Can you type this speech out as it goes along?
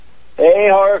Hey,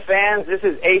 horror fans, this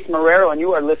is Ace Marrero, and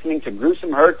you are listening to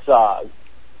Gruesome Herzog.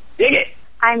 Dig it!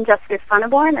 I'm Jessica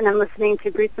Funneborn, and I'm listening to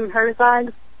Gruesome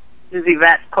Herzog. This is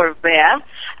Yvette Corvea,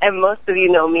 and most of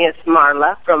you know me as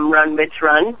Marla from Run Bitch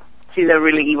Run. She's a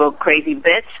really evil, crazy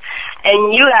bitch.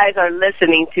 And you guys are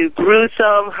listening to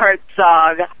Gruesome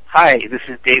Herzog. Hi, this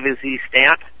is David Z.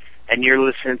 Stamp, and you're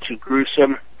listening to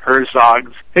Gruesome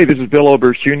Herzogs. Hey, this is Bill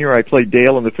Oberst Jr. I played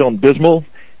Dale in the film Dismal,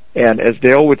 and as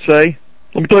Dale would say,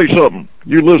 let me tell you something.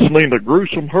 You're listening to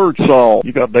Gruesome Herzog.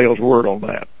 You got Dale's word on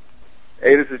that.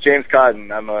 Hey, this is James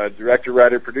Cotton. I'm a director,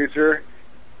 writer, producer.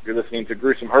 You're listening to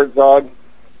Gruesome Herzog.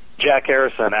 Jack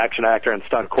Harrison, action actor and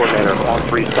stunt coordinator on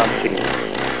 3 stunt teams.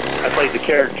 I played the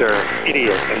character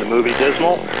Idiot in the movie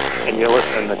Dismal, and you're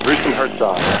listening to Gruesome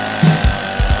Herzog.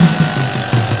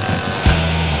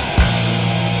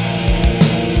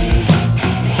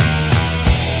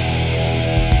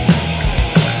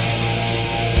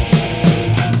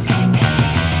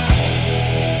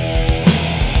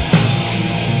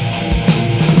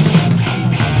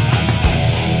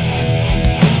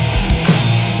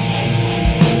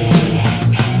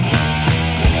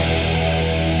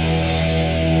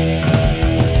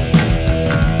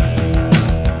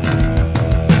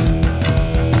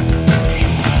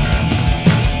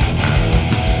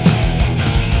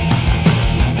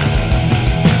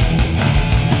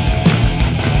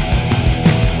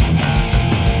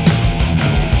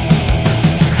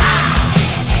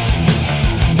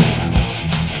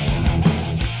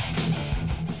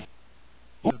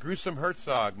 Gruesome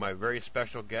Herzog, my very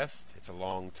special guest. It's a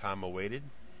long time awaited.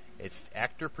 It's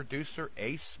actor-producer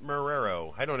Ace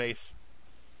Marrero. How you doing, Ace?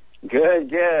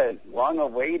 Good. Long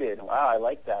awaited. Wow, I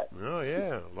like that. Oh,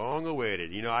 yeah, long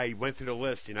awaited. You know, I went through the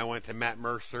list. You know, I went to Matt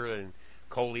Mercer and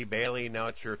Coley Bailey. Now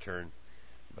it's your turn.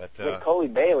 But Coley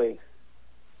Bailey?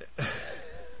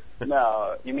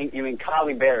 No, you mean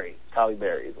Collie Berry. Collie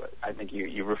Berry is what I think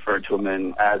you referred to him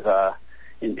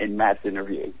in Matt's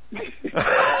interview.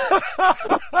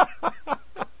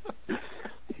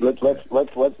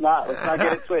 Let's not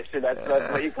get it twisted.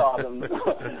 That's what you called him.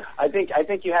 I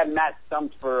think you had Matt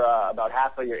stumped for about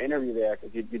half of your interview there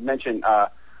because you'd mentioned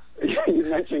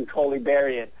Coley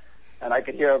Berry and I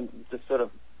could hear him just sort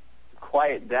of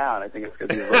quiet down. I think it's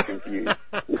because he was a little confused.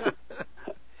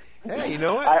 Hey, you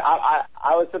know what?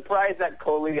 I was surprised that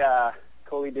Coley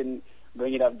didn't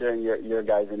bring it up during your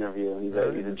guys' interview.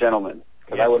 He's a gentleman.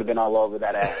 Because I would have been all over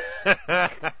that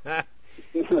ass.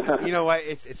 You know what?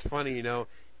 It's funny. You know,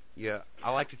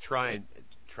 I like to try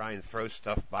and throw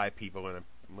stuff by people, and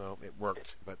it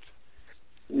worked. But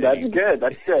that's good.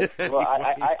 Well,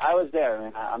 I was there,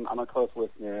 and I'm a close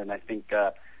listener, and I think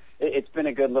it's been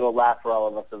a good little laugh for all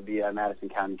of us of the Madison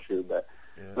County crew. But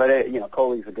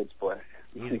Coley's a good sport.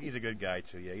 He's a good guy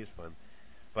too. Yeah, he's fun.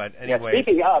 But anyway,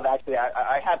 speaking of, actually,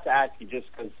 I have to ask you just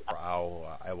because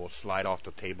I will slide off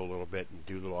the table a little bit and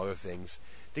do little other things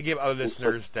to give other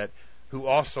listeners who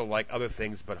also like other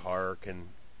things but horror can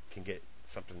get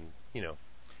something, you know.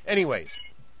 Anyways,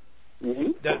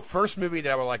 the first movie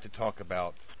that I would like to talk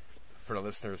about for the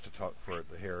listeners to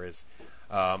hear is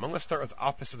I'm going to start with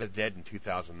Office of the Dead in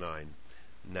 2009.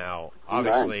 Now,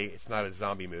 obviously, it's not a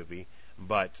zombie movie,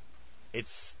 but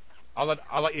it's. I'll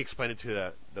let you explain it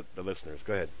to the listeners.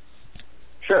 Go ahead.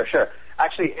 Sure.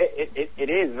 Actually, it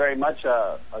is very much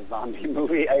a zombie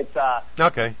movie. It's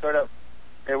okay.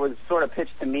 It was sort of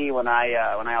pitched to me when I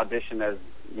auditioned as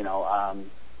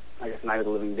I guess Night of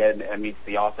the Living Dead meets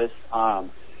The Office.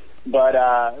 But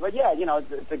yeah,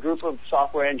 it's a group of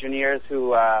software engineers who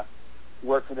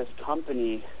work for this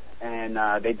company, and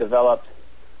they developed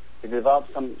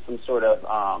some sort of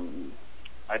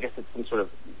I guess it's some sort of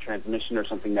transmission or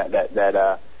something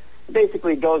that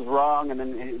basically goes wrong, and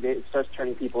then it starts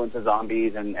turning people into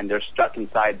zombies, and they're stuck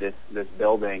inside this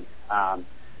building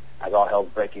as all hell's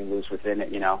breaking loose within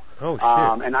it, you know. Oh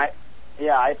shit! And I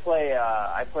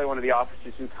play one of the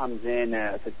officers who comes in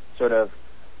to sort of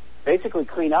basically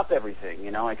clean up everything.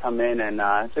 You know, I come in and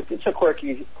it's a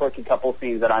quirky couple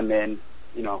scenes that I'm in.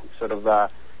 You know, sort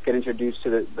of get introduced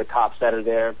to the cops that are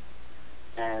there,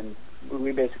 and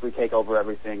we basically take over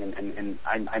everything, and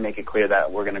I make it clear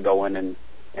that we're going to go in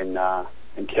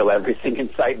and kill everything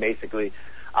in sight, basically.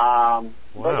 Wow.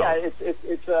 But yeah,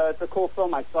 it's a cool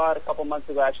film. I saw it a couple months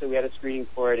ago. Actually, we had a screening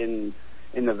for it in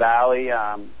the Valley,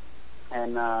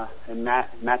 and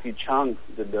Matthew Chung,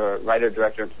 the writer,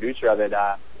 director, and producer of it.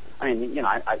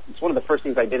 It's one of the first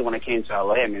things I did when I came to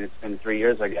LA. I mean, it's been 3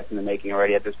 years, I guess, in the making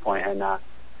already at this point, and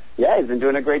he's been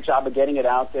doing a great job of getting it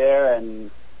out there,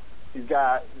 and he's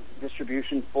got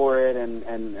distribution for it,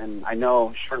 and I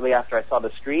know shortly after I saw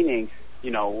the screening,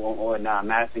 when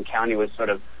Madison County was sort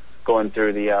of going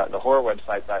through the horror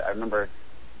websites, I remember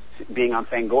being on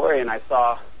Fangoria, and I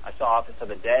saw Office of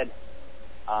the Dead.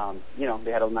 You know,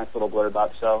 they had a nice little blurb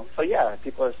up. So yeah,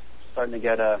 people are starting to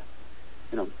get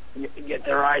get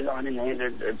their eyes on it,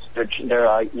 and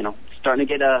they're you know, starting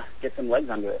to get some legs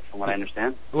under it, from what I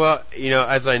understand. Well, you know,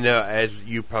 as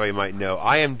you probably might know,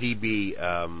 IMDb,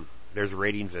 there's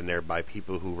ratings in there by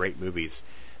people who rate movies.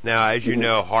 Now, as you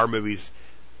know, horror movies,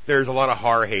 there's a lot of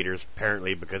horror haters,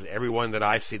 apparently, because every one that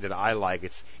I see that I like,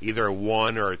 it's either a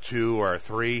 1 or a 2 or a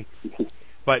 3.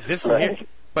 But this one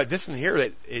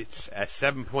here, it's a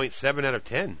 7.7 out of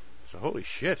 10. So holy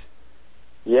shit.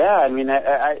 Yeah, I mean,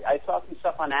 I saw some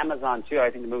stuff on Amazon too. I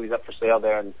think the movie's up for sale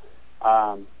there, and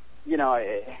you know,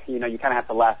 you kind of have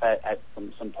to laugh at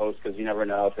some posts, because you never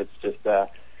know if it's just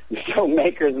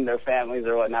filmmakers and their families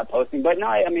or whatnot posting. But no,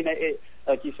 I mean,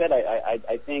 like you said,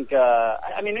 I think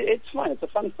I mean, it's fun. It's a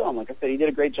fun film. Like I said, he did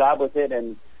a great job with it,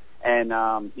 and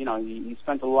you know, he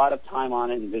spent a lot of time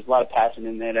on it, and there's a lot of passion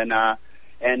in it, and I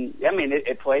mean,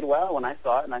 it played well when I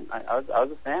saw it, and I was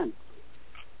a fan.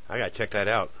 I gotta check that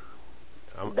out.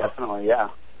 Definitely, yeah.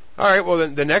 All right, well,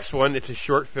 then the next one, it's a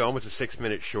short film. It's a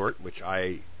 6-minute short, which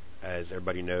as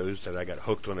everybody knows, that I got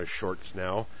hooked on the shorts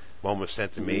now. One was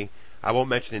sent to me. I won't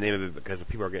mention the name of it because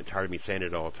people are getting tired of me saying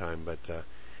it all the time. But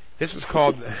this was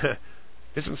called The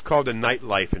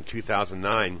Nightlife in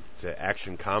 2009. It's an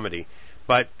action comedy,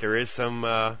 but there is some.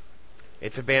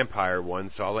 It's a vampire one,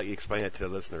 so I'll let you explain it to the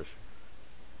listeners.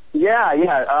 Yeah.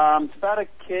 It's about a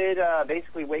kid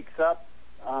basically wakes up.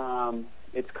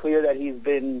 It's clear that he's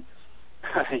been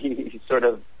he sort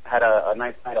of had a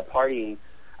nice night of partying,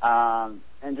 and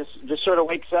just sort of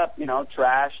wakes up, you know,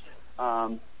 trashed,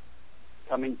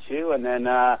 coming to, and then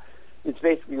it's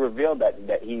basically revealed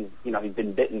that he's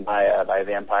been bitten by a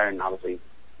vampire, and obviously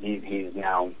he's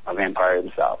now a vampire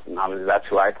himself, and obviously that's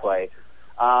who I play.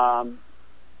 And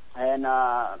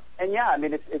yeah, I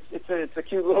mean, it's a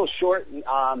cute little short.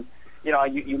 You know,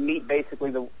 you meet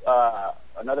basically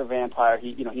another vampire.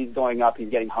 He's going up. He's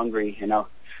getting hungry. You know,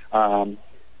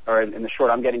 or in the short,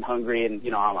 I'm getting hungry, and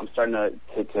you know, I'm starting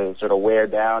to sort of wear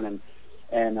down,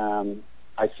 and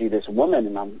I see this woman,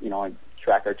 and I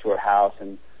track her to her house,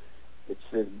 and it's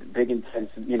this big,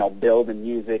 intense, build and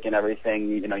music and everything.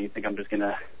 You think I'm just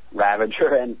gonna ravage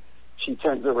her, and she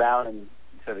turns around and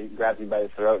sort of grabs me by the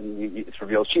throat, and it's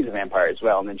revealed she's a vampire as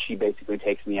well. And then she basically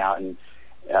takes me out and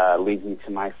leads me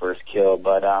to my first kill.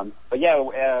 But yeah,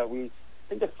 I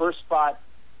think the first spot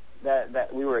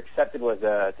that we were accepted was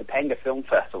Topanga Film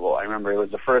Festival. I remember it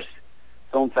was the first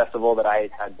film festival that I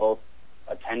had both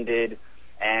attended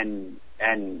and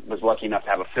was lucky enough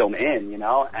to have a film in, and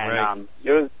right.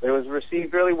 It was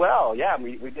received really well. Yeah,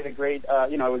 we did a great,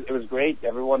 it was great.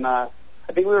 Everyone, I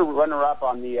think we were runner up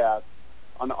on the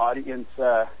audience,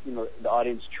 the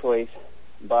audience choice,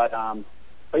 but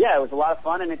yeah, it was a lot of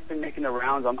fun, and it's been making the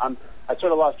rounds. I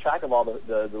sort of lost track of all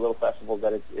the little festivals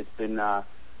that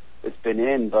it's been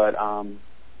in, but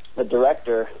the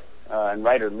director and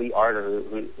writer Lee Arter,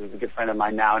 who's a good friend of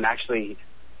mine now, and actually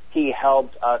he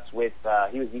helped us with.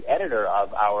 He was the editor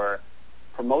of our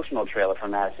promotional trailer for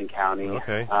Madison County.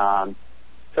 Okay.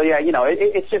 So yeah,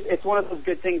 it's one of those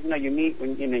good things. You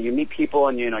meet people,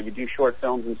 and you do short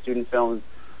films and student films,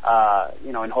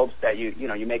 in hopes that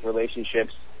you make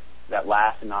relationships that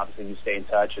last, and obviously you stay in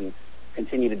touch and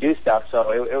continue to do stuff.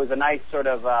 So it was a nice sort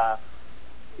of,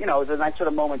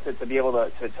 moment to be able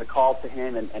to call to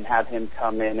him and have him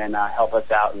come in and help us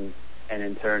out, and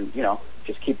in turn,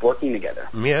 just keep working together.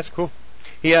 Yeah, that's cool.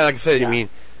 Yeah, like I said, yeah. I mean,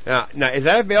 now is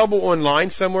that available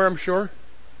online somewhere? I'm sure.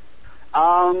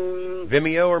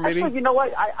 Vimeo or maybe. Actually, you know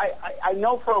what? I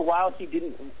know for a while he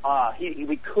didn't.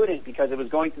 We couldn't because it was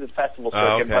going to the festival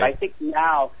circuit. Okay. But I think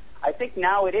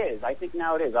now it is.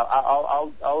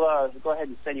 I'll go ahead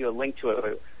and send you a link to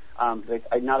it.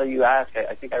 Now that you ask,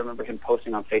 I think I remember him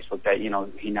posting on Facebook that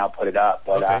he now put it up.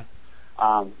 But okay.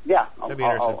 Yeah,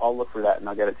 I'll look for that and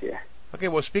I'll get it to you. Okay,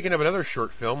 well, speaking of another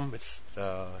short film, it's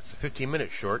a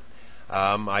 15-minute short.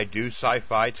 I do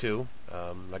sci-fi too,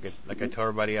 like I tell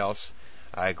everybody else.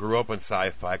 I grew up on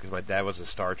sci-fi because my dad was a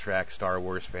Star Trek, Star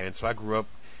Wars fan, so I grew up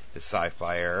in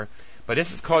sci-fi era. But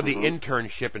this is called The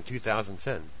Internship in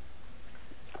 2010.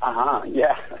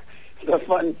 Yeah, it's a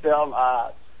fun film.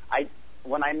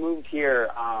 When I moved here,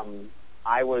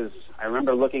 I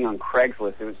remember looking on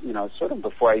Craigslist. It was, sort of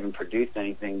before I even produced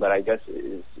anything, but I guess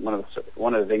it's one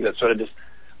of the things that sort of just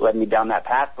led me down that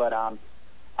path. But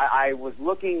I was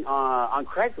looking on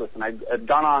Craigslist, and I'd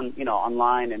gone on,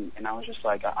 online, and I was just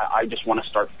like, I just want to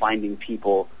start finding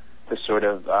people to sort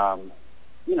of,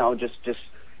 just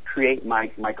create my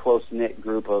close-knit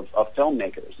group of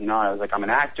filmmakers. You know, I was like, I'm an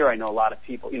actor. I know a lot of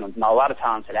people, you know, a lot of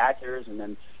talented actors, and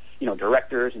then, you know,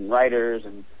 directors and writers,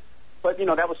 but you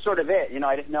know, that was sort of it. You know,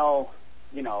 I didn't know,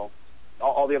 you know,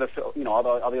 all the other, you know, all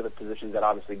the other positions that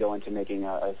obviously go into making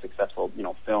a successful, you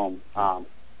know, film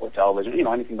or television, you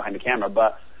know, anything behind the camera.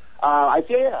 But I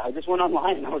just went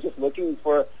online and I was just looking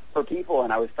for people,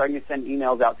 and I was starting to send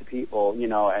emails out to people, you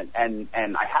know, and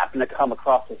I happened to come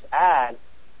across this ad,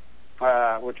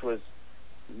 which was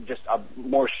just a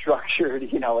more structured,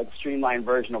 you know, like streamlined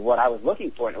version of what I was looking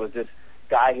for. And it was this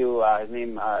guy who, his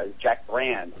name is Jack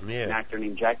Brand, an actor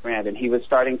named Jack Brand, and he was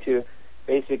starting to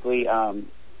basically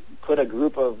put a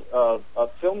group of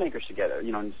filmmakers together,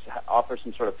 you know, and offer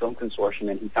some sort of film consortium.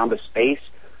 And he found a space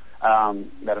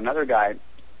that another guy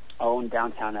owned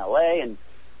downtown LA, and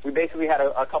we basically had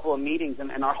a couple of meetings,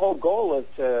 and our whole goal was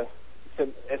to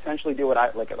essentially do what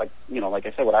I like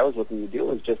I said, what I was looking to do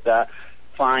was just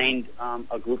find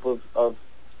a group of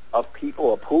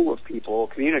people, a pool of people, a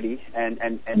community,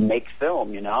 and make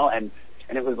film, you know, and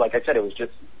it was, like I said, it was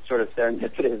just sort of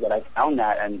serendipitous that I found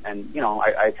that, and you know,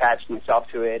 I attached myself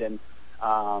to it, and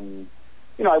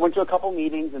you know, I went to a couple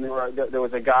meetings, and there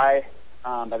was a guy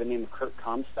by the name of Kurt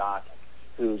Comstock,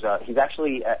 who's he's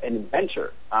actually an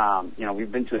inventor. You know,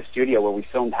 we've been to a studio where we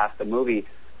filmed half the movie,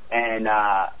 and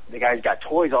the guy's got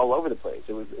toys all over the place.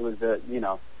 It was you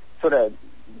know, sort of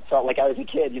felt like I was a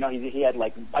kid. You know, he had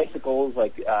like bicycles,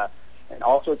 like and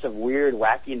all sorts of weird,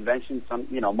 wacky inventions. Some,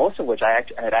 you know, most of which I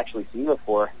had actually seen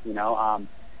before. You know,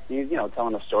 he's, you know,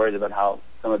 telling us stories about how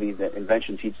some of these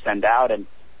inventions he'd send out, and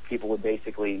people would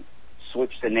basically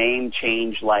switch the name,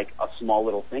 change like a small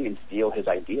little thing, and steal his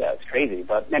idea. It's crazy,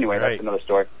 but anyway, That's another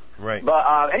story. Right.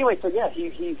 But anyway, so yeah, he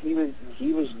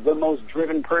was the most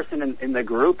driven person in the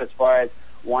group as far as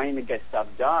wanting to get stuff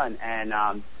done,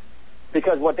 and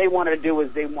because what they wanted to do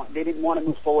was they didn't want to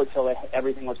move forward till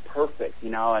everything was perfect, you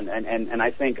know, and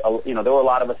I think, you know, there were a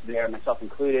lot of us there, myself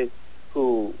included,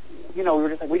 who, you know, we were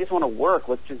just like, we just want to work.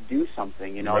 Let's just do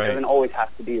something, you know. Right. It doesn't always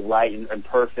have to be right and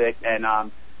perfect, and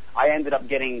I ended up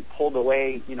getting pulled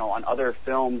away, you know, on other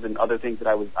films and other things that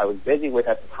I was busy with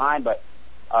at the time. But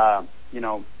you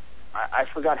know, I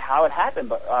forgot how it happened.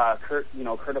 But Kurt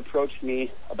approached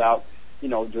me about, you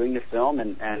know, doing the film,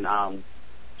 and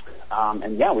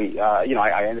yeah, we you know,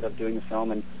 I ended up doing the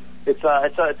film, and it's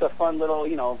a fun little,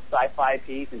 you know, sci-fi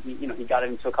piece, and he got it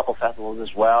into a couple festivals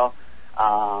as well.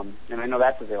 And I know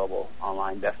that's available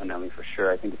online, definitely, for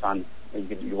sure. I think it's on. You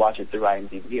can watch it through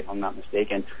IMDb, if I'm not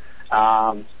mistaken.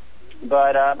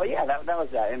 But yeah, that was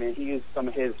that. I mean, he used some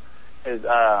of his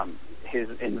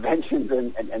inventions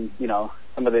and you know,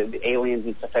 some of the aliens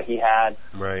and stuff that he had,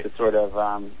 right, to sort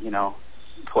of you know,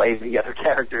 play the other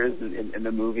characters in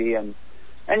the movie, and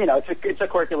you know, it's a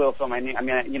quirky little film. I mean,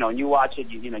 you know, when you watch it,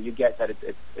 you know, you get that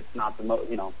it's not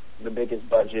the biggest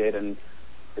budget, and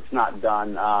it's not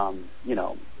done you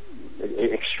know,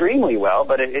 extremely well,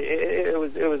 but it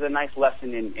was a nice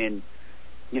lesson in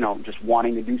you know, just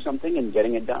wanting to do something and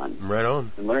getting it done. Right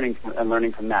on. And learning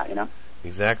from that, you know.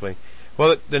 Exactly.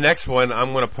 Well, the next one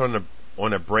I'm going to put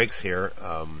on the brakes here.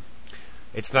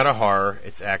 It's not a horror.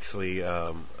 It's actually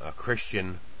a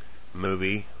Christian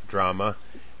movie drama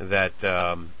that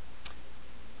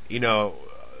you know,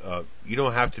 you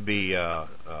don't have to be a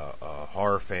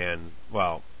horror fan.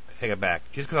 Well, I take it back.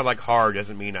 Just because I like horror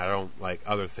doesn't mean I don't like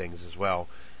other things as well.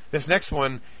 This next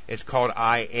one is called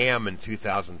I Am in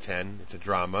 2010. It's a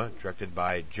drama directed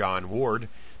by John Ward.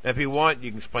 Now, if you want, you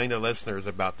can explain to listeners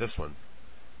about this one.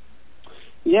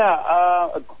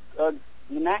 Yeah,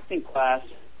 an acting class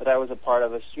that I was a part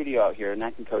of, a studio out here, an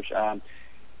acting coach.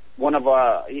 One of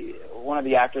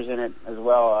the actors in it as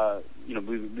well. You know,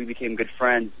 we became good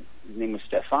friends. His name was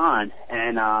Stefan,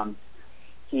 and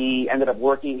he ended up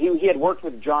working. He had worked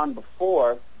with John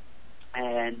before,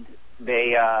 and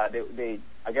they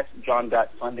I guess John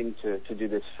got funding to do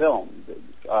this film.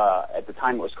 At the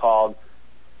time, it was called.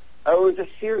 It was a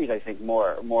series, I think,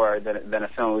 more than a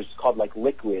film. It was called like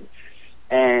Liquid,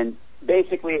 and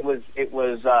basically it was there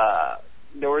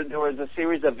was a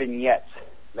series of vignettes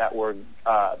that were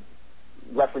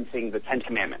referencing the Ten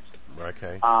Commandments.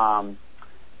 Okay.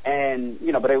 And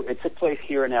you know, but it took place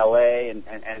here in L.A. and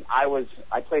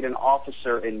I played an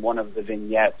officer in one of the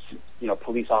vignettes. You know,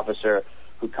 police officer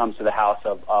who comes to the house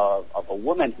of a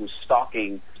woman who's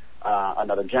stalking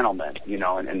another gentleman, you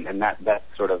know, and that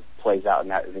sort of plays out in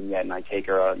that vignette, and I take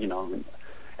her, you know,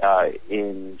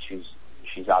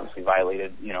 she's obviously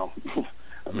violated, you know,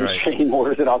 restraining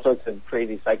orders and all sorts of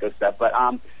crazy psycho stuff, but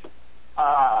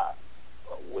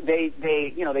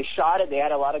they you know, they shot it, they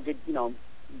had a lot of good, you know,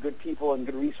 good people and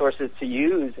good resources to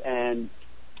use, and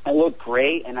I looked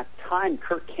great, and at the time,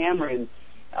 Kirk Cameron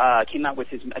came out with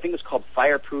his, I think it was called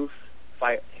Fireproof,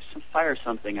 Fire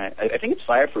something. I think it's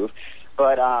Fireproof,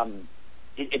 but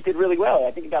it did really well.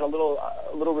 I think it got a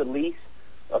little release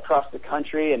across the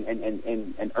country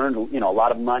and earned a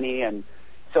lot of money, and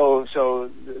so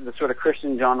the sort of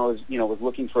Christian genre was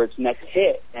looking for its next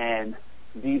hit, and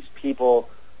these people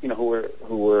who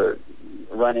were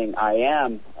running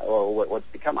IM, or what's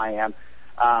become IM,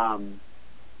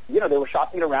 they were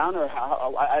shopping it around, or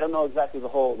I don't know exactly the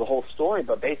whole story,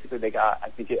 but basically they got, I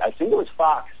think it was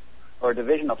Fox, or a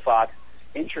division of Fox,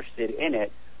 interested in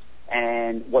it,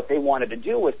 and what they wanted to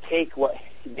do was take what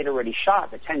they'd already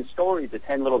shot, the 10 stories, the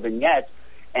 10 little vignettes,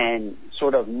 and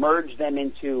sort of merge them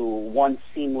into one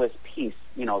seamless piece,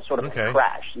 sort of a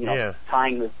crash,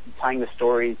 tying the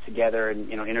stories together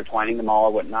and, intertwining them all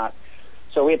and whatnot.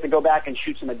 So we had to go back and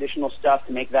shoot some additional stuff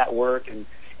to make that work,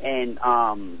 and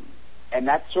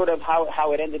that's sort of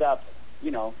how it ended up,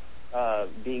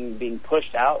 being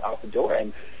pushed out the door.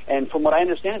 And from what I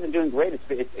understand, it's been doing great.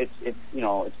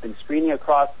 It's been screening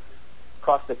across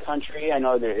the country. I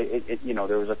know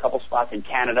there was a couple spots in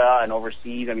Canada and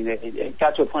overseas. I mean, it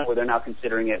got to a point where they're now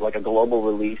considering it like a global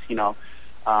release.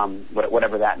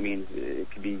 Whatever that means. It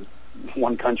could be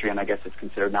one country, and I guess it's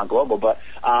considered now global. But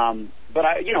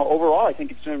overall, I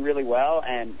think it's doing really well,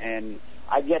 and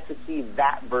I've yet to see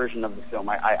that version of the film.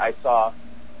 I saw,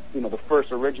 the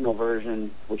first original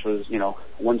version, which was,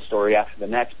 one story after the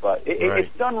next, but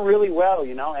it's done really well,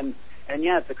 and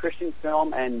yeah, it's a Christian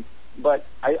film, but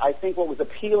I think what was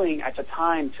appealing at the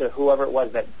time to whoever it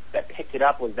was that picked it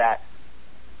up was that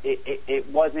it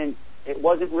wasn't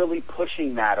really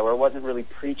pushing that, or it wasn't really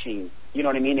preaching, you know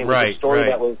what I mean? It was a story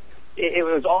that was, it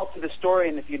was all to the story,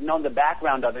 and if you'd known the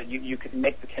background of it, you could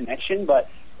make the connection, but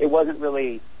it wasn't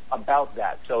really about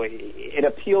that. So it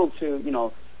appealed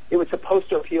to, it was supposed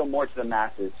to appeal more to the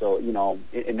masses. So,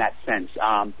 in that sense.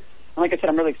 And like I said,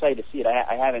 I'm really excited to see it.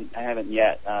 I haven't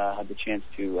yet had the chance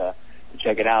to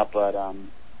check it out, but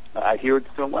I hear it's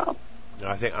doing well.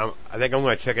 I think I'm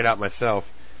going to check it out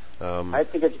myself. I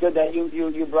think it's good that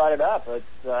you brought it up.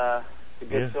 It's a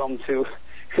good film to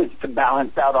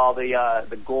balance out all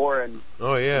the gore and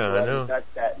I know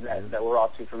that we're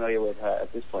all too familiar with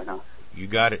at this point, huh? You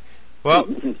got it. Well,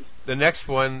 the next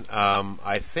one,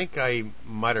 I think I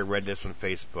might have read this on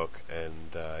Facebook,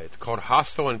 and it's called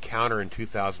Hostile Encounter in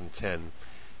 2010.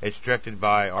 It's directed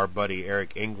by our buddy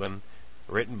Eric England,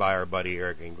 written by our buddy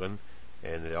Eric England,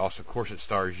 and it also, of course, it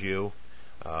stars you.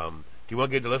 Do you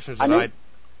want to give the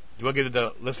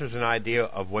listeners an idea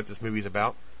of what this movie is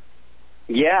about?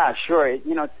 Yeah, sure.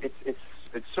 It's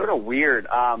sort of weird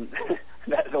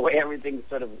the way everything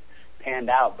sort of panned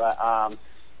out, but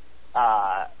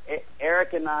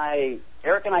Eric and I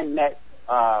met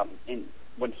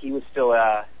when he was still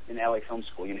in LA Film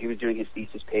School. He was doing his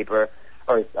thesis project,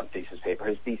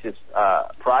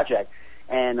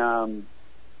 and I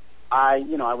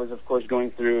was of course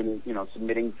going through and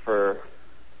submitting for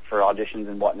auditions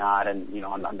and whatnot, and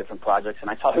on different projects, and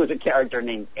I saw there was a character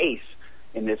named Ace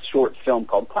in this short film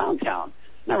called Clowntown.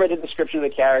 And I read the description of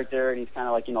the character, and he's kind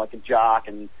of like a jock,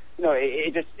 and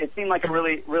it seemed like a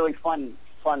really really fun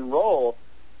role,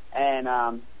 and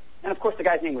of course the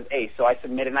guy's name was Ace, so I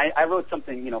submitted, and I wrote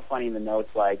something funny in the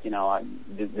notes, like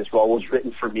this role was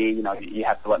written for me, you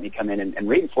have to let me come in and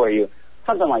read it for you,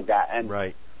 something like that, and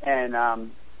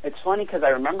it's funny because I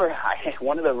remember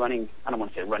one of the running, I don't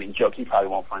want to say running joke, you probably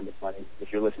won't find it funny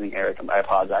if you're listening, Eric, I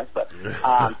apologize, but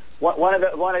one of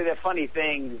the funny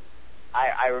things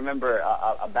I remember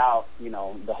about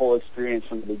the whole experience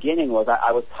from the beginning was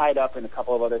I was tied up in a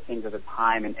couple of other things at the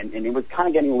time, and it was kind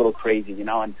of getting a little crazy,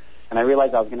 and I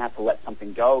realized I was going to have to let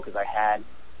something go because I had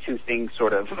two things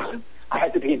sort of I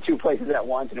had to be in two places at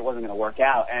once, and it wasn't going to work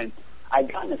out. And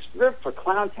I'd gotten a script for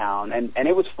Clowntown, and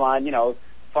it was fun,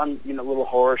 little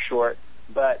horror short.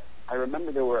 But I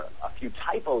remember there were a few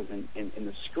typos in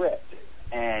the script,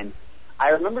 and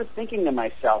I remember thinking to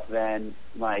myself then,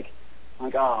 like,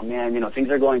 oh man, things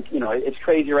are going, it's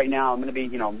crazy right now. I'm going to be,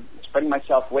 spreading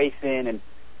myself way thin, and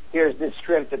here's this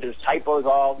script that there's typos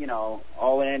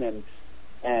all in,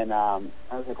 and I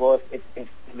was like, well, if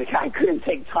the guy couldn't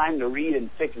take time to read and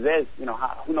fix this,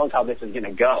 who knows how this is going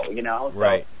to go,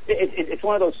 Right. So it's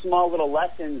one of those small little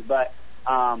lessons, but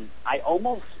I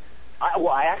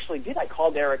actually did. I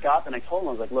called Eric up and I told him,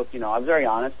 I was like, look, I was very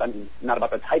honest. I mean, not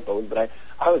about the typos, but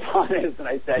I was honest, and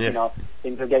I said,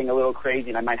 things are getting a little crazy,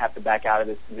 and I might have to back out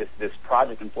of this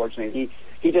project, unfortunately.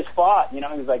 He just fought, he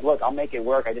was like, look, I'll make it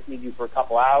work. I just need you for a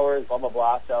couple hours, blah, blah,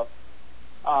 blah. So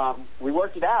we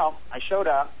worked it out. I showed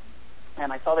up,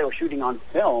 and I saw they were shooting on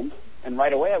film, And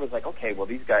right away I was like, okay, well,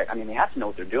 these guys, I mean, they have to know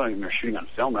what they're doing when they're shooting on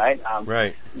film, right?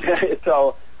 Right.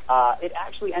 So it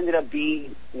actually ended up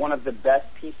being one of the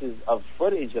best pieces of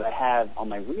footage that I have on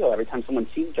my reel. Every time someone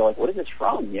sees it, they're like, what is this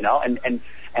from, you know? And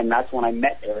that's when I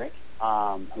met Eric,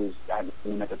 who's, I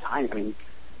mean, at the time, I mean,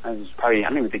 I was probably, I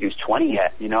don't even think he was 20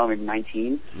 yet, you know, maybe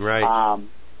 19. Right.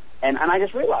 And I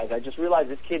just realized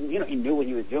this kid, you know, he knew what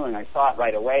he was doing. I saw it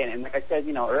right away. And like I said,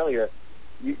 you know, earlier,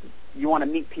 you want to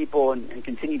meet people and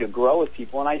continue to grow with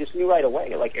people. And I just knew right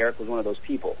away, like Eric was one of those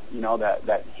people, you know,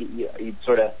 that he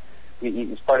sort of, he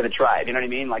was part of the tribe, you know what I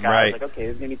mean? Like, right. I was like, okay,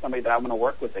 this is going to be somebody that I'm going to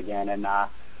work with again. And,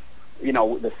 you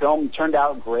know, the film turned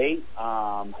out great.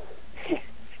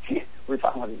 We were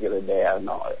talking about it the other day. I don't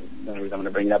know the reason I'm going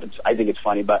to bring it up. I think it's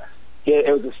funny, but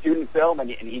it was a student film, and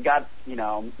he got, you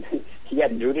know, he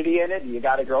had nudity in it. You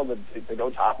got a girl to go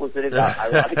topless in it.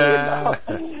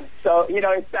 Ironically, so you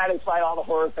know, it satisfied all the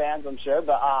horror fans, I'm sure.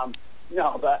 But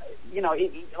no, but you know,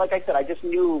 like I said, I just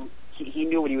knew he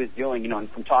knew what he was doing. You know, and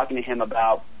from talking to him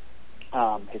about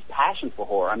his passion for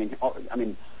horror. I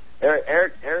mean,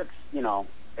 Eric's, you know,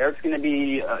 Eric's going to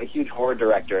be a huge horror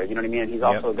director. You know what I mean? And he's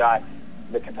also got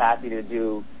the capacity to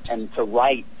do and to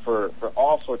write for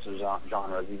all sorts of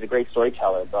genres. He's a great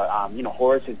storyteller, but you know,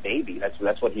 horror is his baby.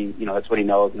 That's what he, you know, that's what he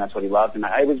knows and that's what he loves. And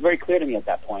it was very clear to me at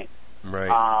that point. Right.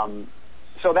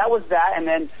 So that was that, and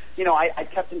then you know, I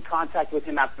kept in contact with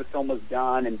him after the film was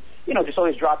done, and you know, just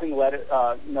always dropping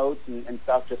notes and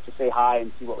stuff just to say hi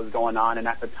and see what was going on. And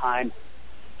at the time,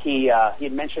 he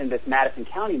had mentioned this Madison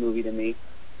County movie to me,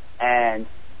 and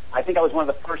I think I was one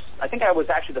of the first. I think I was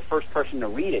actually the first person to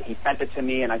read it. He sent it to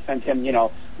me, and I sent him, you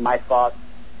know, my thoughts.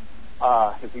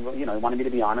 Because he, you know, he wanted me to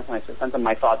be honest, and I sent him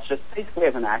my thoughts, just basically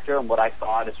as an actor and what I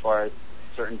thought as far as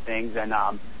certain things, and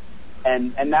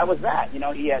that was that. You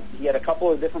know, he had a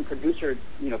couple of different producers,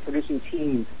 you know, producing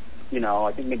teams. You know,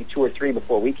 I think maybe 2 or 3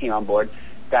 before we came on board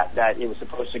that it was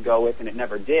supposed to go with, and it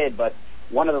never did. But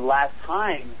one of the last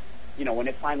times, you know, when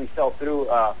it finally fell through,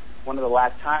 one of the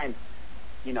last times,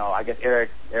 you know, I guess Eric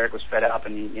was fed up,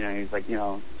 and he was like, you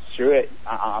know, screw it,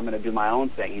 I'm going to do my own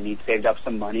thing. And he saved up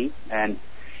some money, and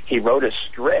he wrote a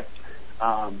script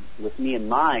with me in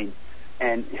mind.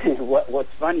 And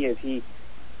what's funny is he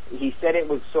said it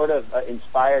was sort of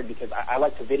inspired because I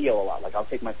like to video a lot. Like, I'll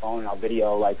take my phone and I'll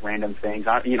video like random things.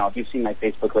 You know, if you've seen my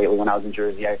Facebook lately, when I was in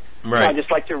Jersey, I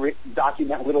just like to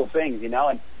document little things, you know.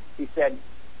 And he said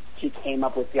he came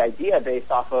up with the idea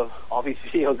based off of all these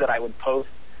videos that I would post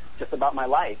just about my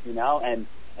life, you know. And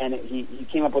he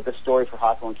came up with the story for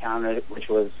Hostile Encounter, which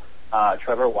was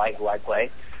Trevor White, who I play,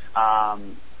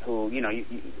 who, you know,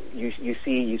 you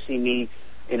see me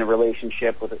in a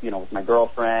relationship with, you know, with my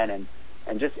girlfriend,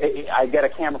 and just I get a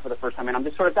camera for the first time, and I'm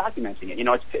just sort of documenting it. You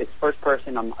know, it's first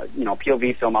person. I'm, you know,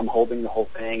 POV film. I'm holding the whole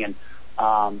thing,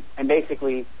 and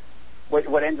basically,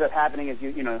 what ends up happening is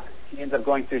you know, he ends up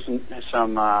going through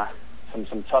some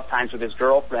tough times with his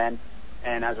girlfriend,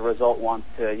 and as a result wants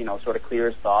to, you know, sort of clear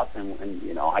his thoughts, and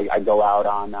you know, I go out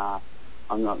on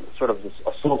a sort of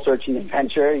a soul searching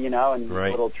adventure, you know, and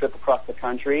a little trip across the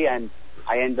country, and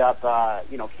I end up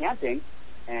you know, camping,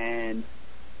 and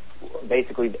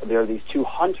basically there are these 2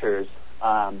 hunters,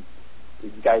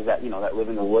 these guys that, you know, that live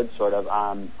in the woods sort of,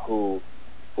 who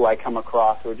I come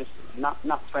across who are just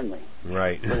not friendly.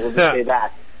 Right. So we'll just say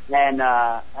that.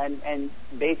 And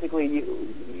basically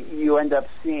you end up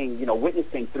seeing, you know,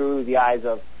 witnessing through the eyes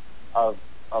of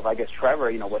I guess Trevor,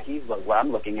 you know, what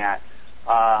I'm looking at,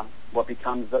 what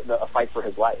becomes a fight for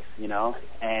his life, you know.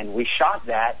 And we shot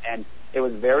that, and it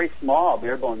was very small,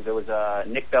 bare bones. There was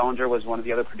Nick Bellinger was one of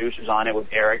the other producers on it with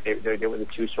Eric. They were the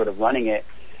 2 sort of running it,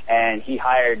 and he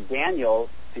hired Daniel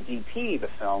to DP the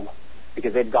film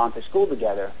because they'd gone to school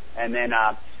together. And then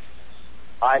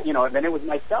then it was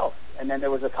myself, and then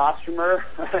there was a costumer,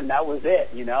 and that was it,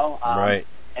 you know. Right.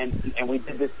 And we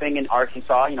did this thing in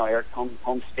Arkansas, you know, Eric's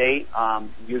home state,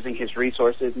 using his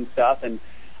resources and stuff, and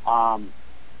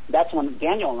that's when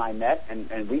Daniel and I met,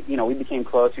 and we, you know, we became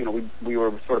close. You know, we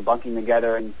were sort of bunking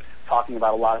together and talking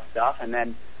about a lot of stuff, and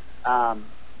then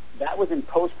that was in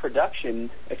post production.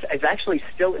 It's actually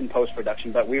still in post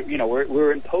production, but we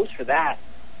were in post for that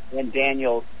when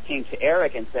Daniel came to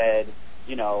Eric and said,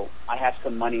 you know, I have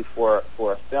some money for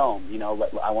a film. You know,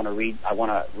 I want to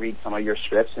read some of your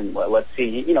scripts, and let's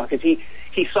see. You know, because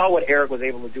he saw what Eric was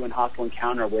able to do in Hostile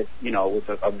Encounter with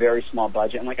a very small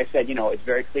budget. And like I said, you know, it's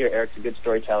very clear Eric's a good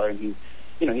storyteller, and he's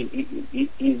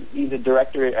a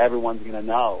director everyone's going to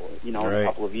know, you know, in a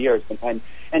couple of years. And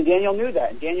Daniel knew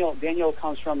that. And Daniel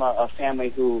comes from a family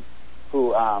who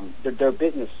they're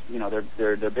business, you know,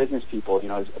 they're business people. You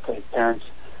know, his parents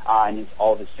and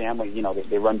all of his family, you know,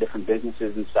 they run different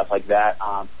businesses and stuff like that.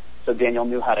 So Daniel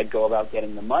knew how to go about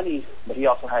getting the money, but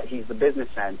he's the business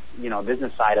sense,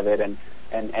 business side of it, and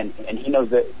he knows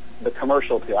the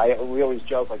commercial too. We always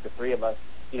joke, like the three of us,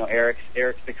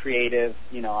 Eric's the creative,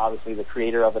 obviously the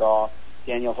creator of it all.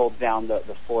 Daniel holds down the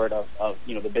fort of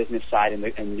the business side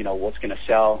and what's going to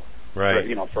sell,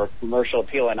 right? For commercial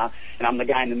appeal, and I'm the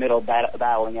guy in the middle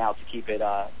battling out to keep it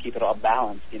all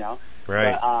balanced,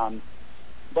 Right.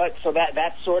 But so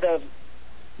that's sort of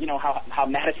how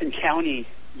Madison County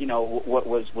what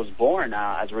was born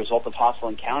as a result of Hostile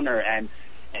Encounter, and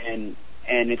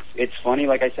it's funny,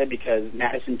 like I said, because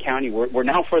Madison County, we're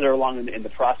now further along in the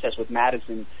process with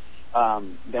Madison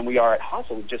than we are at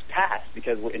Hostile. We just passed,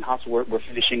 because in Hostile we're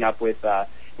finishing up with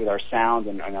our sound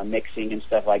and our mixing and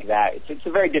stuff like that. It's a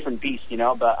very different beast,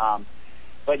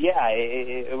 but yeah,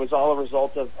 it was all a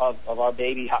result of our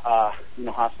baby,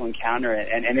 Hostile Encounter,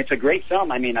 and it's a great film.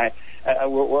 I mean,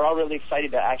 we're all really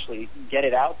excited to actually get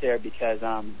it out there, because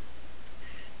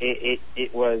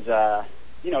it was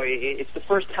it's the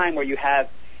first time where you have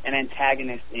an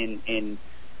antagonist in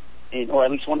or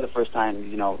at least one of the first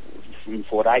times, from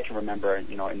what I can remember,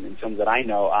 in films that I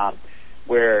know,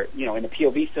 where in a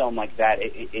POV film like that,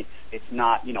 it's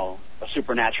not a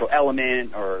supernatural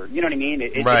element, or you know what I mean.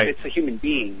 Right. It's a human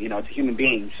being. It's a human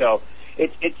being. So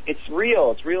it's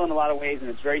real. It's real in a lot of ways, and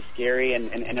it's very scary.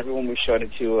 And everyone we showed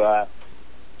it to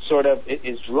sort of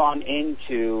is drawn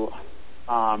into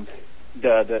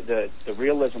the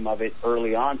realism of it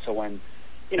early on. So when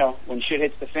shit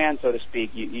hits the fan, so to speak,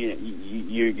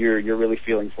 you're really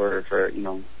feeling for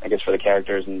I guess for the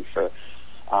characters and for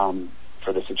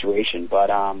the situation. But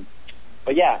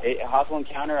yeah, Hostile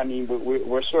Encounter. I mean,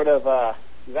 we're sort of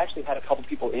we've actually had a couple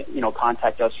people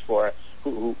contact us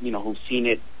who've seen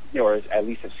it, or at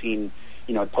least have seen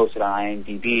it posted on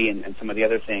IMDb and some of the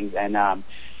other things. And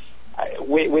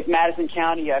with Madison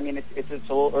County, I mean, it's a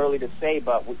little early to say,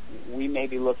 but we may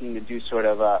be looking to do sort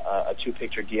of a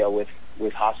 2-picture deal with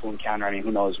Hostile Encounter. I mean,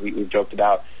 who knows? We've joked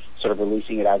about sort of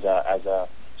releasing it as a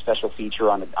special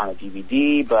feature on a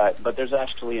DVD, but there's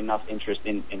actually enough interest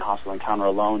in Hostile Encounter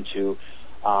alone to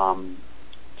sell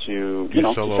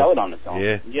it on its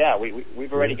own. Yeah,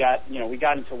 we've already got we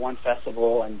got into one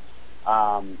festival, and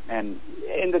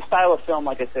in the style of film,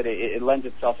 like I said, it lends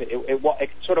itself.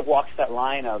 It sort of walks that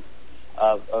line of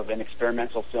an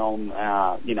experimental film,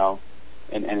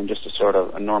 and just a sort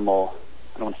of a normal,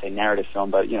 I don't want to say narrative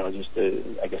film, but just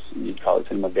I guess you'd call it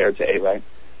cinema verite, right?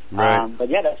 Right. But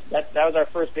yeah, that was our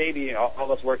first baby, all of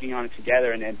us working on it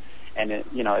together, and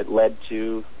it led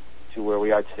to where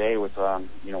we are today with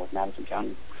with Madison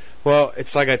County. Well,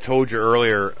 it's like I told you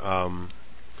earlier.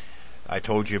 I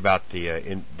told you about the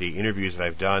interviews that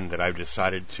I've done, that I've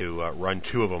decided to run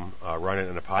 2 of them, run it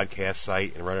on a podcast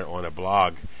site and run it on a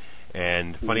blog.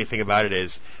 And the funny thing about it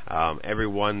is, every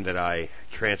one that I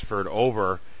transferred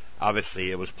over,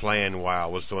 obviously it was playing while I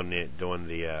was doing the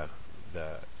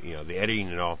editing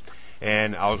and all.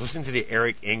 And I was listening to the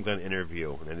Eric England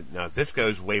interview. And now this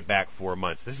goes way back 4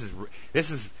 months. This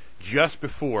is just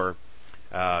before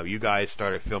you guys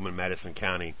started filming Madison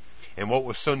County. And what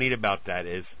was so neat about that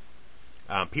is,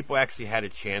 people actually had a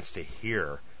chance to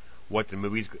hear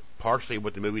partially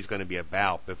what the movie's going to be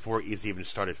about before he's even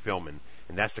started filming,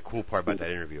 and that's the cool part about that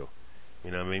interview.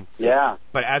 You know what I mean? Yeah.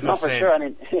 But as I'm saying, for sure. I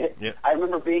mean, yeah. I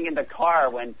remember being in the car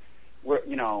when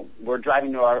we're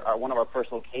driving to our one of our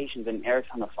first locations, and Eric's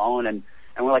on the phone, and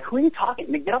we're like, "Who are you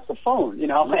talking to? Get off the phone!"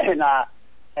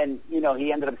 And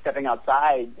he ended up stepping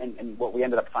outside, and what we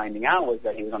ended up finding out was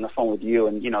that he was on the phone with you,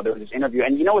 and there was this interview.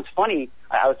 And what's funny?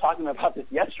 I was talking about this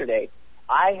yesterday.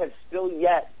 I have still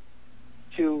yet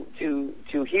to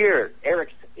hear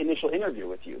Eric's initial interview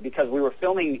with you, because we were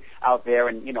filming out there,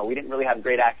 and we didn't really have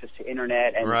great access to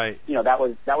internet, and right. That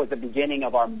was the beginning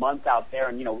of our month out there,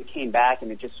 and we came back, and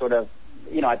it just sort of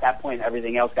at that point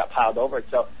everything else got piled over it.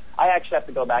 So I actually have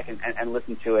to go back and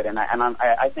listen to it, and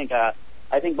I think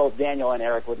both Daniel and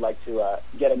Eric would like to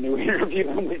get a new interview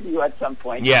with you at some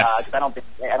point. Yes. I don't think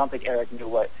Eric knew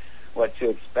what to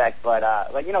expect, but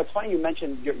it's funny you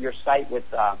mentioned your site with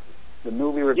the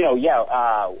movie review.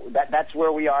 That's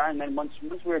where we are. And then once we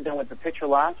were done with the picture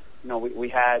launch, we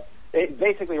had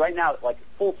basically right now, like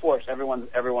full force,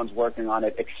 everyone's working on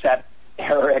it except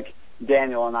Eric,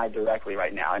 Daniel, and I directly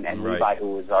right now, and right. Levi,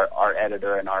 who is our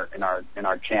editor and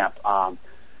our champ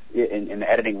in the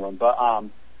editing room. But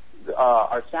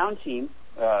our sound team,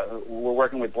 we're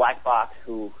working with Black Box,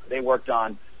 who they worked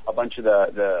on a bunch of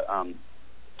a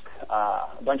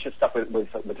bunch of stuff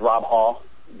with Rob Hall.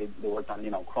 They worked on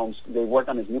Chrome. They worked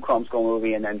on his new Chrome Skull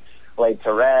movie, and then Laid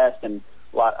to Rest, and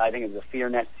I think it's a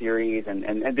FearNet series, and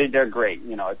they're great.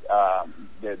 You know,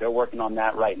 they're working on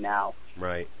that right now.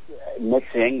 Right.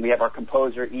 Mixing, we have our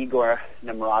composer Igor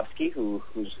Nemirovsky,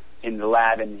 who's in the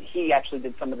lab, and he actually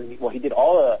did he did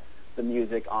all of the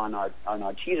music on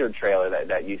our teaser trailer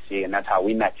that you see, and that's how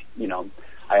we met. You know,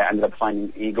 I ended up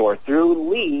finding Igor through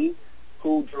Lee,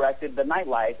 who directed The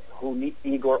Nightlight, who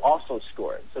Igor also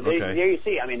scored. So there you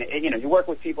see. I mean, you know, you work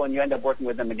with people and you end up working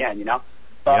with them again. You know,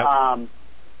 but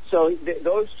so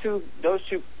those two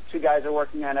guys are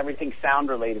working on everything sound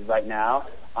related right now,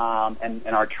 and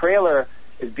our trailer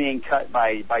is being cut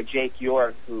by Jake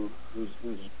York, who's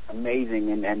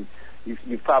amazing, and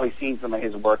you've probably seen some of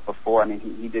his work before. I mean,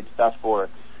 he did stuff for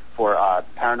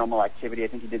Paranormal Activity. I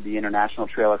think he did the international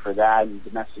trailer for that, and the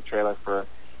domestic trailer for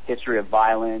History of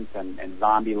Violence and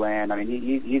Zombieland. I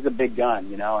mean, he's a big gun,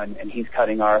 you know, and he's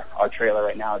cutting our trailer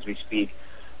right now as we speak.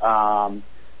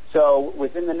 So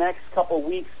within the next couple of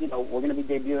weeks, you know, we're going to be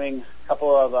debuting a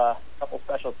couple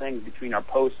special things between our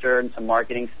poster and some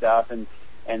marketing stuff, and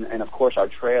of course our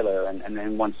trailer. And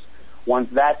then once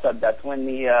that's up, that's when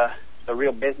the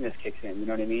real business kicks in. You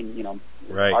know what I mean? You know,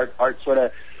 right.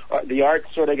 The art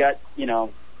sort of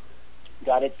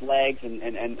got its legs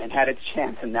and had its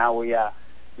chance, and now we have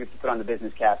to put on the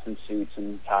business caps and suits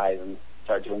and ties and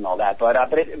start doing all that. But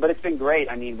it's been great.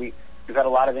 I mean, we've had a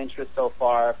lot of interest so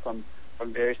far from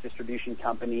various distribution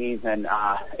companies, and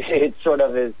it sort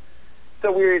of is. It's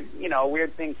a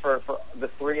weird thing for the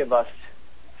three of us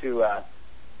to,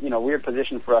 weird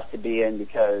position for us to be in,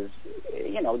 because,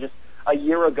 you know, just a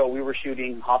year ago we were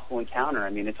shooting Hostile Encounter. I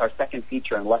mean, it's our second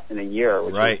feature in less than a year,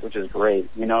 which is great.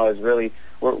 You know, it's really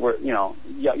we're you know,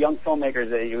 young filmmakers.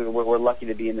 We're lucky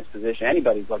to be in this position.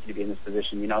 Anybody's lucky to be in this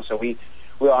position. You know, so we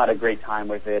all had a great time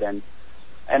with it, and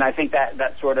I think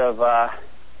that sort of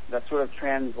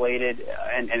translated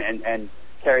and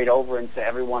carried over into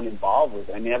everyone involved with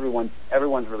it. I mean,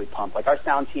 everyone's really pumped. Like our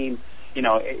sound team, you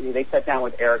know, they sat down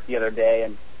with Eric the other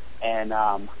day, and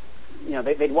you know,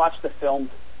 they'd watched the film,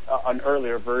 an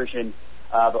earlier version,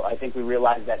 but I think we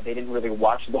realized that they didn't really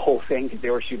watch the whole thing because they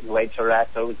were shooting late to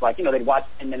that. So it was like, you know, they'd watch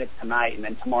 10 minutes tonight, and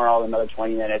then tomorrow another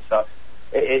 20 minutes. So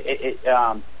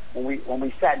when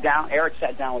we sat down, Eric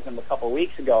sat down with them a couple of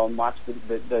weeks ago and watched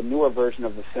the newer version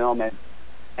of the film,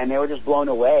 and they were just blown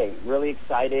away, really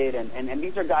excited. And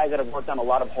these are guys that have worked on a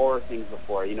lot of horror things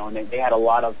before, you know, and they had a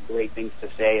lot of great things to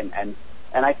say. And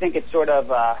I think it sort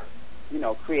of, you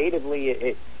know, creatively,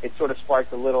 it sort of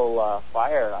sparked a little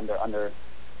fire under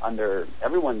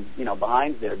everyone, you know,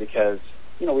 behind there, because,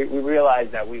 you know, we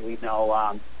realized that we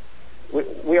know,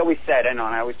 we always said, and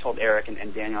I always told Eric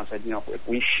and Daniel, I said, you know, if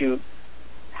we shoot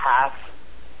half,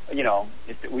 you know,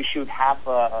 if we shoot half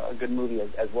a good movie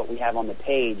as what we have on the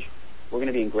page, we're going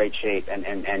to be in great shape,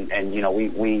 and you know,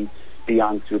 we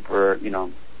beyond super, you know,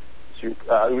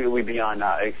 we beyond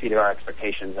exceeded our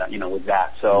expectations, you know, with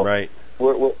that. So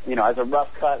we're you know, as a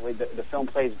rough cut, the film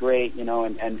plays great, you know,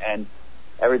 and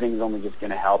everything's only just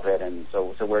going to help it, and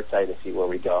so we're excited to see where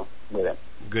we go with it.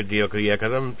 Good deal, yeah,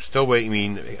 because I'm still waiting. I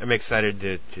mean, I'm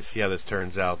excited to see how this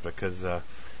turns out, because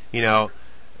you know,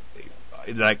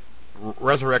 like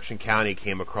Resurrection County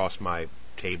came across my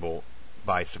table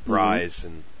by surprise,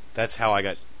 and that's how I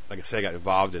got, like I said, I got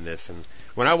involved in this. And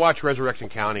when I watch Resurrection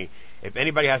County, if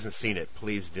anybody hasn't seen it,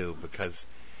 please do, because,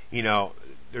 you know,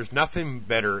 there's nothing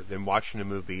better than watching a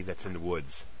movie that's in the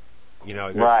woods. You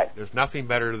know, there's nothing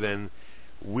better than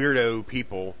weirdo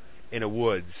people in a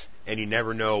woods, and you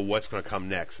never know what's going to come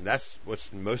next. And that's what's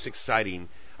most exciting,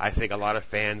 I think a lot of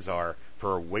fans are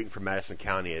for waiting for Madison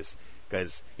County, is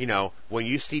because, you know, when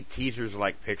you see teasers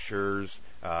like pictures,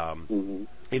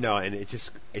 you know, and it's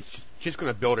just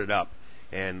going to build it up.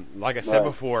 And like I said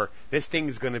before, this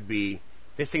thing's going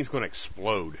to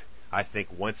explode. I think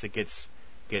once it gets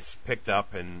picked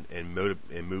up and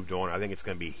moved on, I think it's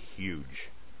going to be huge.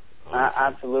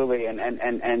 Absolutely,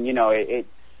 and you know,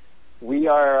 we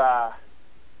are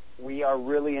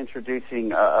really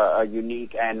introducing a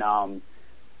unique and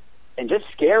just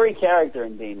scary character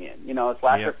in Damien. You know,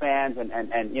 slasher fans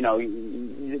and you know,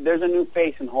 there's a new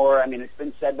face in horror. I mean, it's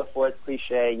been said before, it's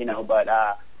cliche, you know, but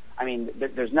I mean,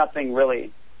 there's nothing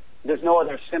really, there's no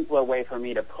other simpler way for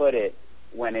me to put it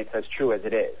when it's as true as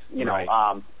it is. You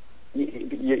know,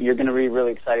 you're going to be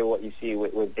really excited what you see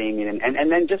with Damien,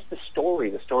 and then just the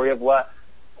story of what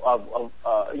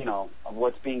you know, of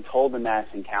what's being told in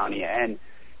Madison County. And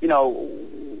you know,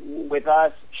 with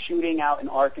us shooting out in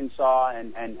Arkansas,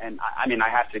 and I mean, I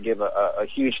have to give a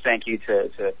huge thank you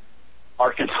to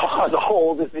Arkansas as a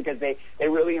whole, just because they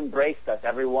really embraced us.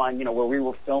 Everyone, you know, where we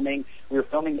were filming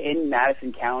in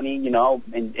Madison County, you know,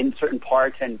 in certain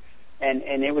parts, and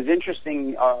it was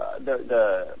interesting.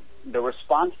 the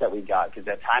response that we got, because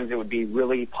at times it would be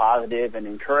really positive and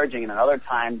encouraging, and at other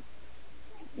times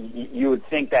you would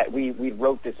think that we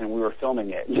wrote this and we were filming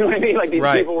it. You know what I mean? Like these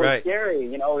people were scary.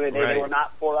 You know, they were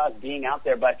not for us being out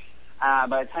there. But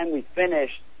by the time we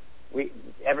finished,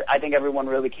 I think everyone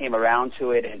really came around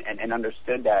to it and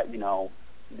understood that, you know,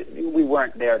 we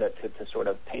weren't there to sort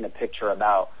of paint a picture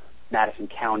about Madison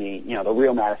County, you know, the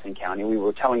real Madison County. We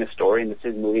were telling a story, and this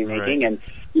is movie making, and,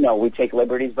 you know, we take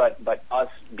liberties, but us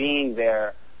being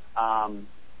there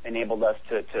enabled us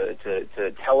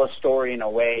to tell a story in a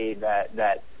way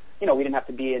that you know, we didn't have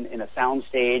to be in a sound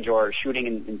stage or shooting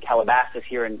in Calabasas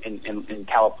here in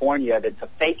California to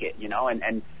fake it, you know,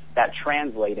 and that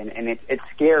translate, and it's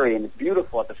scary and it's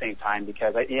beautiful at the same time,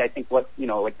 because I think what, you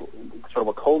know, like sort of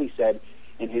what Coley said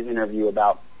in his interview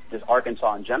about just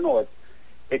Arkansas in general,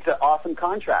 it's an awesome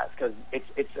contrast, because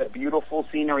it's a beautiful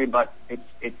scenery, but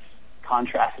it's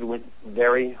contrasted with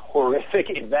very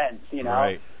horrific events, you know.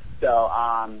 Right.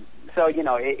 So you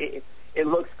know, it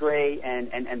looks great,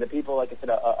 and the people, like I said,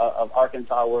 of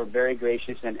Arkansas were very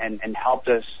gracious and helped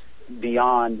us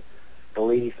beyond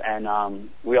belief, and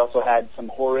we also had some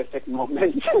horrific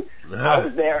moments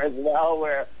out there as well,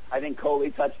 where I think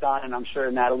Coley touched on, and I'm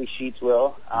sure Natalie Sheets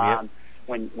will.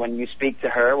 When you speak to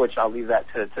her, which I'll leave that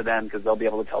to them, because they'll be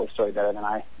able to tell the story better than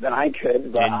I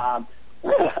could. But,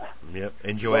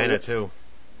 and Joanna too.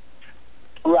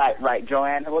 Right.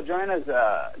 Joanna. Well, Joanna's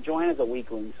a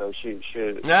weakling, so she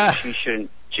shouldn't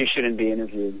be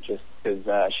interviewed, just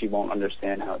because she won't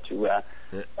understand how to.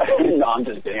 No, I'm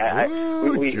just kidding. I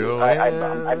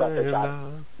bust her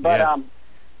shot. But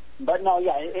no,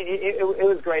 yeah, it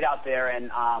was great out there,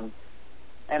 and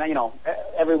you know,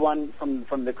 everyone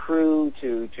from the crew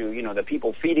to you know, the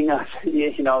people feeding us,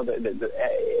 you know,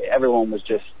 everyone was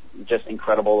just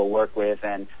incredible to work with,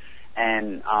 and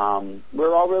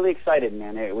we're all really excited,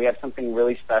 man. We have something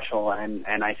really special,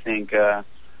 and I think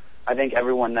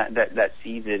everyone that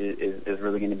sees it is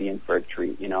really going to be in for a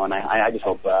treat, you know. And I just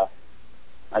hope it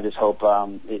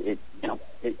you know,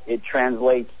 it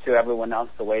translates to everyone else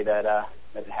the way that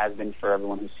it has been for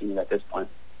everyone who's seen it at this point.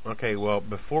 Okay, well,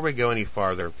 before we go any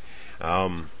farther,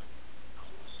 I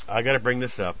got to bring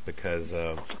this up because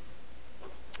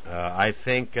I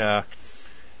think, let's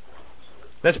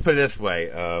put it this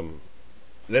way,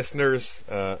 listeners,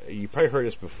 you probably heard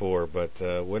this before, but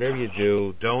whatever you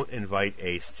do, don't invite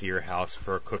Ace to your house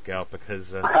for a cookout,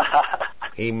 because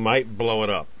he might blow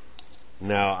it up.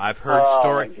 Now, I've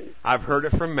heard it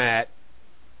from Matt,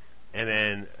 and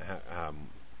then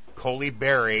Coley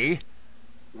Berry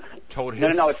told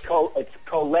his... No, it's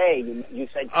Coley. You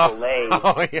said Coley.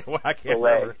 Oh, yeah, well, I can't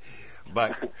remember.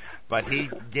 But he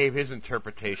gave his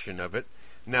interpretation of it.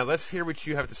 Now, let's hear what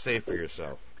you have to say for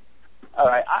yourself. All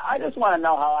right. I just want to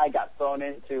know how I got thrown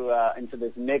into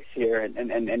this mix here, and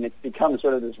it's become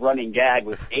sort of this running gag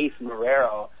with Ace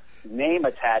Marrero name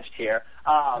attached here.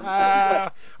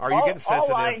 Are you getting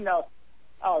sensitive? All I know...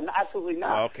 Oh, absolutely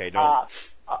not. Oh, okay, don't.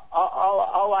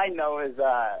 All I know is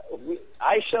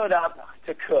I showed up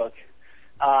to cook.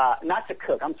 Not to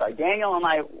cook, I'm sorry. Daniel and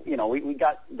I, you know, we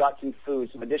got some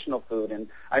food, some additional food, and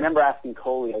I remember asking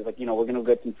Coley, I was like, you know, we're going to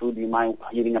get some food. Do you mind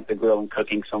heating up the grill and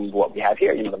cooking some of what we have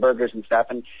here, you know, the burgers and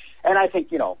stuff? And I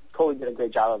think, you know, Coley did a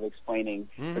great job of explaining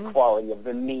the quality of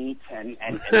the meat and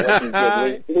what he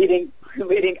did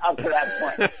leading up to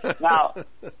that point. Now,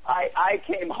 I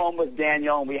came home with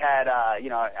Daniel, and we had, you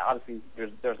know, obviously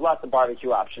there's lots of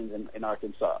barbecue options in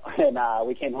Arkansas, and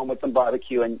we came home with some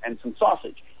barbecue and some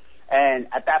sausage. And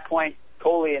at that point,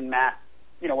 Coley and Matt,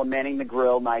 you know, were manning the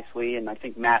grill nicely, and I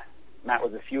think Matt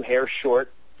was a few hairs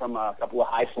short from a couple of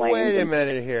high flames. Wait a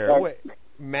minute here. Wait,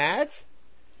 Matt?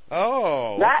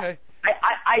 Oh, Matt, okay.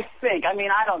 I think. I mean,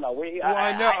 I don't know.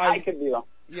 I know. I could be wrong.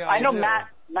 Yeah, I know Matt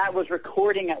was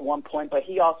recording at one point, but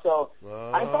he also.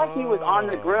 I thought he was on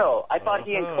the grill. I thought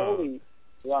he and Coley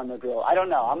were on the grill. I don't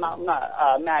know. I'm not.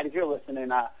 Matt, if you're listening,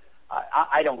 I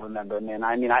don't remember, man.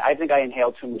 I mean, I think I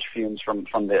inhaled too much fumes from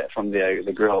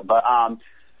the grill. But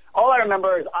all I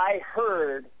remember is I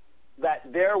heard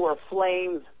that there were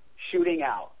flames shooting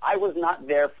out. I was not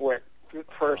there for it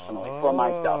personally, for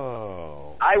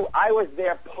myself. I was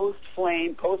there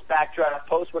post-flame, post-backdraft,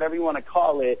 post-whatever you want to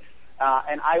call it,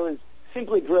 and I was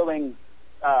simply grilling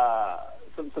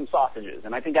some sausages.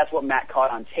 And I think that's what Matt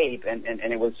caught on tape, and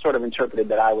it was sort of interpreted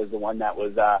that I was the one that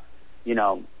was, you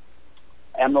know,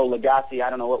 Emerald Lagasse. I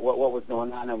don't know what was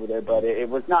going on over there, but it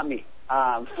was not me.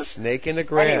 Snake in the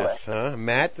grass, anyway. huh?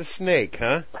 Matt the snake,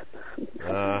 huh?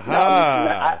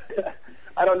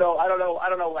 I I don't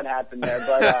know what happened there,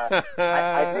 but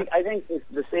I think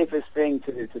the safest thing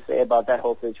to say about that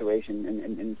whole situation,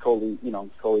 and Coley,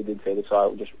 Coley did say this, so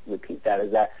I'll just repeat that,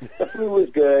 is that the food was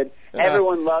good.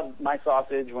 Everyone loved my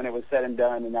sausage when it was said and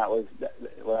done, and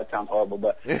that sounds horrible,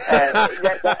 but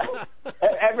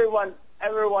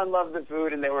everyone loved the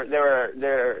food, and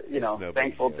they're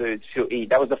thankful to eat.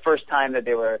 That was the first time that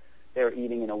they were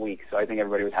eating in a week, so I think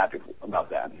everybody was happy about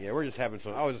that. Yeah, I was just having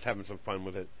some fun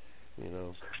with it,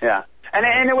 Yeah,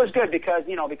 and it was good because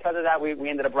of that we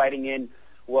ended up writing in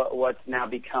what's now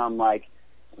become like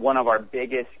one of our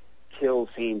biggest kill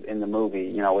scenes in the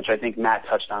movie, which I think Matt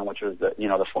touched on, which was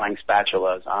the flying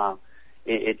spatulas.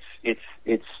 It's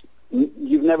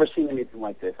you've never seen anything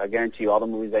like this. I guarantee you, all the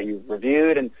movies that you've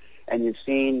reviewed and you've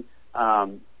seen,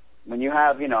 when you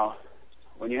have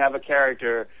a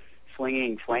character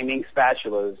flinging flaming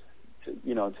spatulas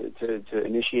to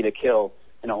initiate a kill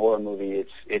in a horror movie,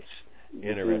 it's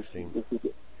interesting.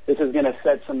 This is going to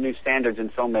set some new standards in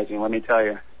filmmaking, let me tell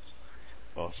you.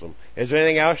 Awesome. Is there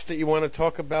anything else that you want to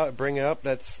talk about, bring up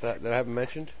that I haven't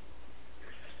mentioned?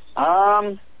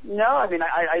 No, I mean,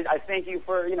 I thank you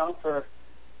for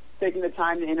taking the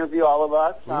time to interview all of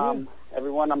us.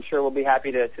 Everyone, I'm sure, will be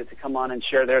happy to come on and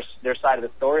share their side of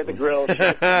the story, the grill.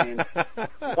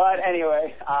 But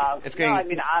anyway, I'm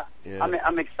excited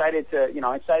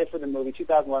excited for the movie.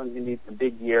 2011 is going to be a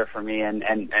big year for me, and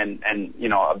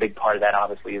a big part of that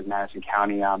obviously is Madison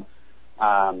County. I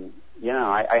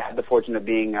had the fortune of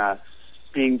being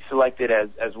selected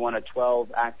as one of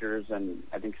 12 actors, and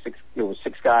I think six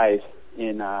guys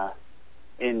in Los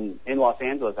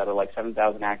Angeles out of like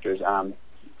 7,000 actors.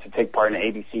 To take part in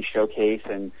an ABC showcase,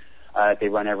 and they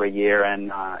run every year,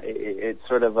 and it's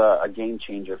sort of a game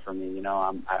changer for me.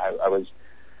 I was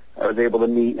able to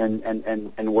meet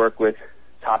and work with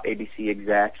top ABC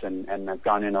execs, and I've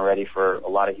gone in already for a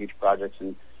lot of huge projects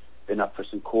and been up for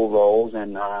some cool roles.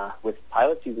 And with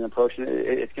pilot season approaching,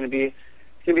 it's going to be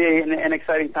an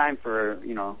exciting time for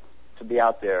to be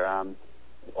out there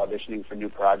auditioning for new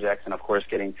projects, and of course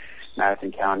getting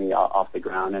Madison County off the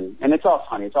ground, and it's all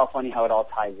funny. It's all funny how it all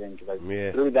ties in, because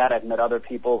through that I've met other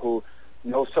people who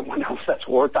know someone else that's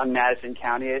worked on Madison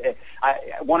County.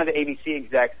 One of the ABC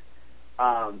execs,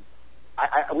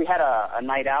 we had a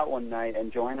night out one night,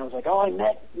 and Joanna was like, "Oh, I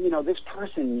met this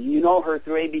person. You know her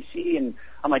through ABC?" And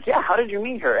I'm like, "Yeah, how did you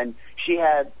meet her?" And she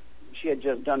had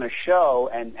just done a show,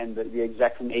 and the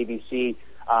exec from ABC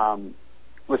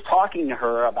was talking to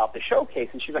her about the showcase,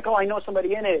 and she's like, "Oh, I know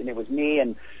somebody in it," and it was me,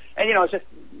 and it's just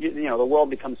the world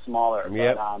becomes smaller. But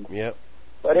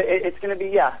it's going to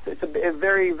be it's a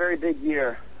very, very big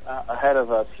year ahead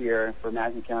of us here for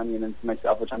Madison County and then for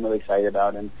myself, which I'm really excited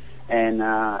about, and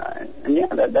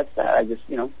that's that. I just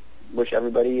wish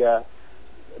everybody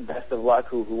best of luck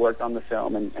who worked on the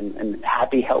film, and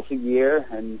happy, healthy year,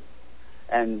 and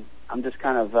I'm just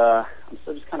kind of I'm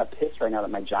still just kind of pissed right now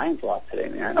that my Giants lost today,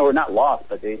 man. Or not lost,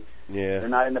 but they're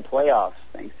not in the playoffs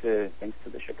thanks to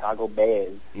the Chicago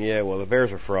Bears. Yeah, well, the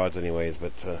Bears are frauds anyways,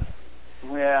 but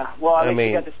yeah. Well, I mean,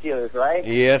 you got the Steelers, right?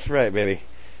 Yeah, that's right, baby.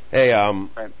 Hey,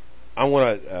 right. I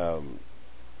want to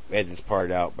edit this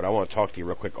part out, but I want to talk to you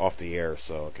real quick off the air.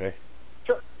 So, okay?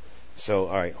 Sure. So,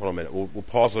 all right, hold on a minute. We'll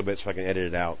pause a little bit so I can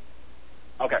edit it out.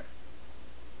 Okay.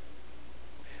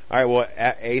 All right, well,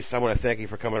 Ace, I want to thank you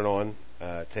for coming on,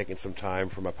 taking some time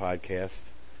for my podcast.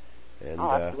 And,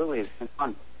 absolutely. It's been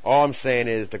fun. All I'm saying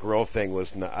is the grill thing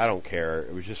was, I don't care.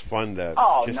 It was just fun to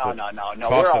no.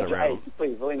 We're all, hey,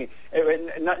 please, believe me.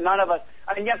 None of us,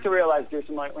 I mean, you have to realize,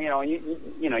 Gruesome, like, we're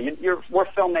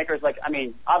filmmakers. Like, I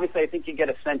mean, obviously I think you get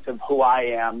a sense of who I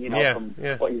am, from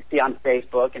what you see on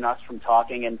Facebook and us from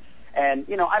talking. And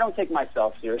I don't take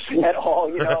myself seriously at all,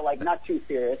 like not too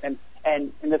serious. And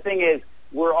the thing is,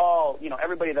 we're all,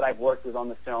 everybody that I've worked with on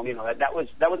the film, that was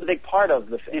a big part of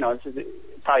the,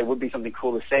 it probably would be something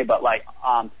cool to say, but like,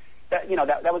 that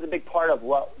was a big part of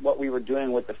what we were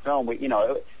doing with the film. It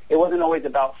wasn't always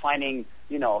about finding,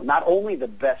 not only the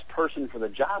best person for the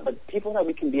job, but people that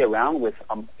we can be around with,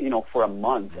 for a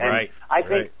month. And right. I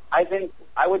think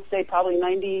I would say probably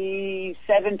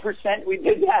 97% we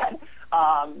did that.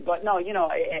 But no,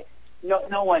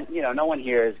 no one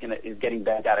here is getting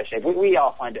bent out of shape. We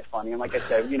all find it funny, and like I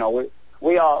said, we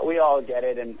all get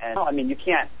it, and I mean, you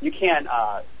can't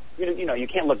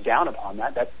look down upon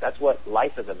that. That's what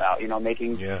life is about,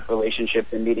 making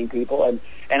relationships and meeting people,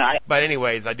 and I. But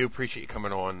anyways, I do appreciate you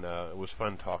coming on. It was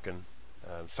fun talking.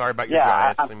 Sorry about your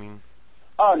Giants.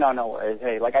 Oh no worries.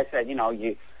 Hey, like I said,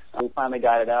 we finally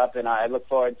got it up, and I look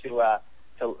forward to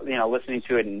listening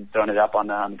to it and throwing it up on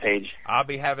the page. I'll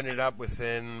be having it up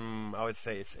within, I would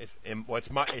say it's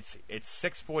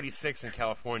 6:46 in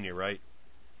California, right?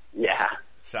 Yeah.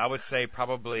 So I would say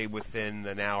probably within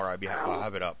an hour I'll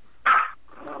have it up.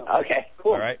 Okay,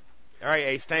 cool. All right,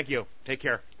 Ace. Thank you. Take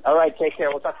care. All right, take care.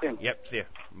 We'll talk soon. Yep. See ya.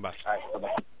 Bye. All right,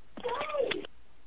 bye-bye.